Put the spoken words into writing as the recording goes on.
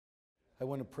I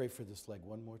want to pray for this leg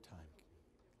one more time.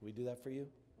 Can we do that for you?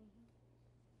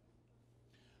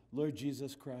 Lord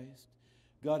Jesus Christ,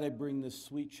 God, I bring this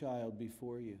sweet child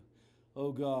before you.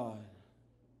 Oh God,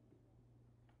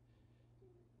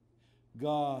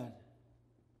 God,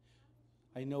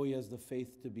 I know he has the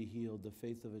faith to be healed, the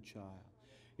faith of a child.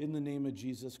 In the name of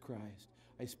Jesus Christ,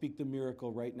 I speak the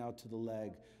miracle right now to the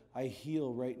leg. I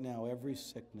heal right now every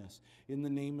sickness. In the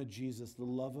name of Jesus, the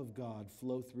love of God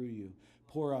flow through you.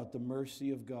 Pour out the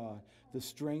mercy of God, the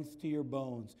strength to your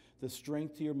bones, the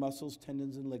strength to your muscles,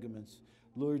 tendons, and ligaments.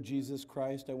 Lord Jesus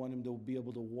Christ, I want him to be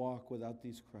able to walk without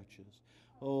these crutches.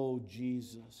 Oh,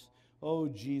 Jesus,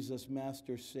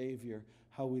 Master, Savior,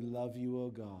 how we love you, oh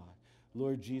God.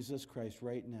 Lord Jesus Christ,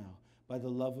 right now, by the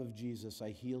love of Jesus,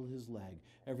 I heal his leg.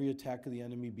 Every attack of the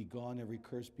enemy be gone, every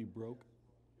curse be broke.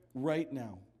 Right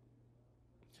now,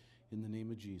 in the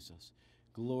name of Jesus,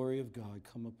 glory of God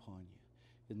come upon you.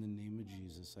 In the name of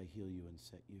Jesus, I heal you and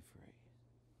set you free.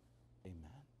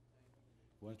 Amen.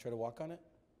 You want to try to walk on it?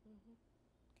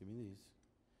 Give me these.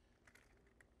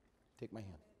 Take my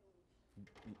hand.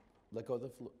 Let go of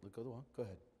the wall. Go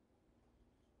ahead.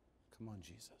 Come on,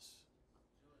 Jesus.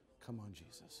 Come on,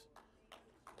 Jesus.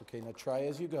 Okay, now try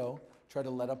as you go. Try to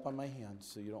let up on my hand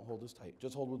so you don't hold as tight.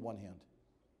 Just hold with one hand.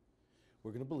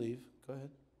 We're going to believe. Go ahead.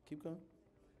 Keep going.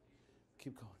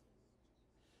 Keep going.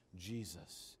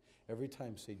 Jesus. Every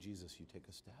time say Jesus, you take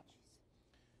a step.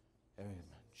 Amen.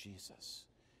 Jesus.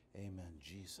 Amen.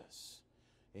 Jesus.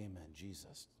 Amen.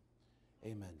 Jesus.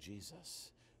 Amen.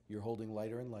 Jesus. You're holding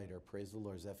lighter and lighter. Praise the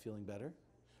Lord. Is that feeling better?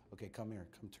 Okay, come here.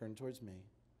 Come turn towards me.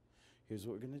 Here's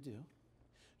what we're going to do.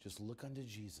 Just look unto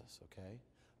Jesus, okay?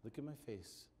 Look at my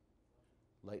face.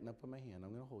 Lighten up on my hand.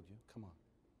 I'm going to hold you. Come on.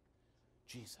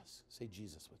 Jesus. Say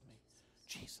Jesus with me.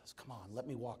 Jesus, come on. Let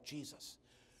me walk. Jesus.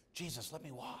 Jesus, let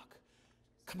me walk.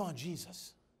 Come on,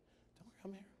 Jesus.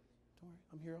 Don't worry, I'm here. Don't worry,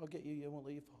 I'm here. I'll get you. I won't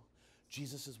let you fall.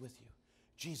 Jesus is with you.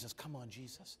 Jesus, come on,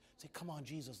 Jesus. Say, come on,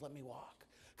 Jesus, let me walk.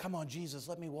 Come on, Jesus,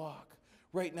 let me walk.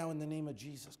 Right now in the name of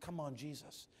Jesus. Come on,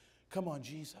 Jesus. Come on,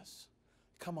 Jesus.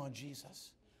 Come on,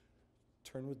 Jesus.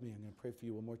 Turn with me. I'm going to pray for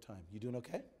you one more time. You doing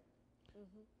okay?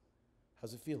 Mm-hmm.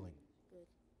 How's it feeling? Good.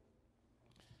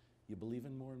 You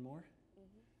believing more and more?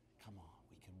 Mm-hmm. Come on,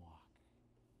 we can walk.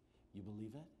 You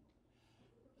believe it?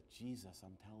 Jesus,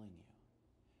 I'm telling you,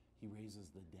 he raises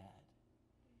the dead.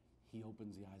 He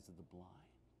opens the eyes of the blind.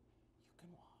 You can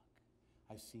walk.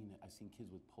 I've seen it. I've seen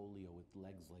kids with polio with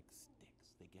legs like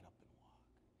sticks. They get up and walk.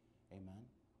 Amen?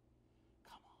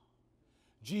 Come on.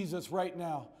 Jesus, right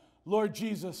now, Lord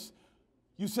Jesus,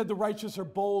 you said the righteous are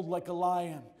bold like a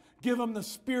lion. Give him the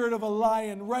spirit of a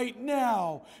lion right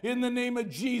now. In the name of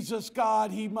Jesus,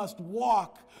 God, he must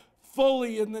walk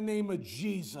fully in the name of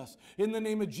Jesus. In the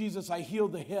name of Jesus, I heal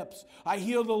the hips. I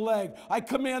heal the leg. I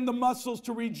command the muscles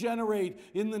to regenerate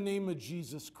in the name of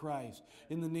Jesus Christ.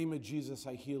 In the name of Jesus,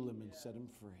 I heal him and set him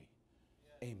free.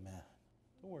 Amen.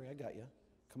 Don't worry, I got you.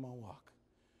 Come on, walk.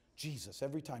 Jesus,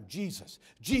 every time. Jesus,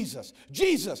 Jesus,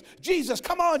 Jesus, Jesus.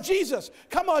 Come on, Jesus.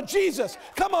 Come on, Jesus.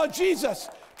 Come on, Jesus.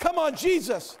 Come on,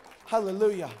 Jesus.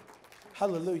 Hallelujah.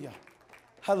 Hallelujah.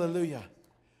 Hallelujah.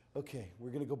 Okay, we're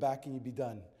going to go back and you'll be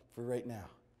done for right now.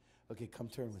 Okay, come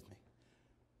turn with me.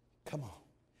 Come on.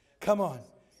 Come on.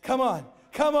 Come on.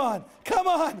 Come on. Come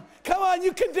on. Come on.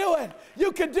 You can do it.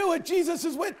 You can do it. Jesus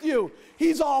is with you.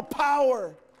 He's all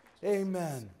power.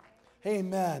 Amen.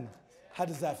 Amen. How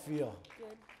does that feel?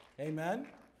 Good. Amen.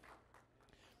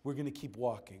 We're going to keep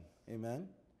walking. Amen.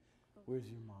 Where's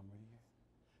your mom right here?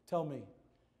 Tell me,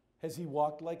 has he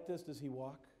walked like this? Does he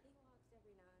walk? He walks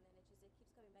every now and then. It keeps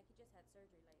coming back. He just had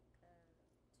surgery like 2 months ago.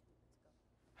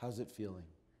 How's it feeling?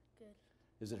 Good.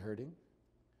 Is it hurting?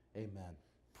 Amen.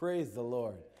 Praise the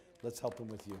Lord. Let's help him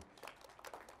with you.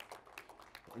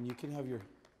 And you can have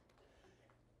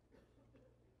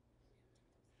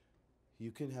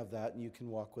that and you can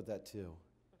walk with that too.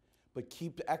 But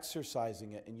keep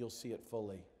exercising it and you'll see it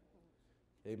fully.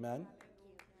 Amen.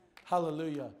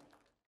 Hallelujah.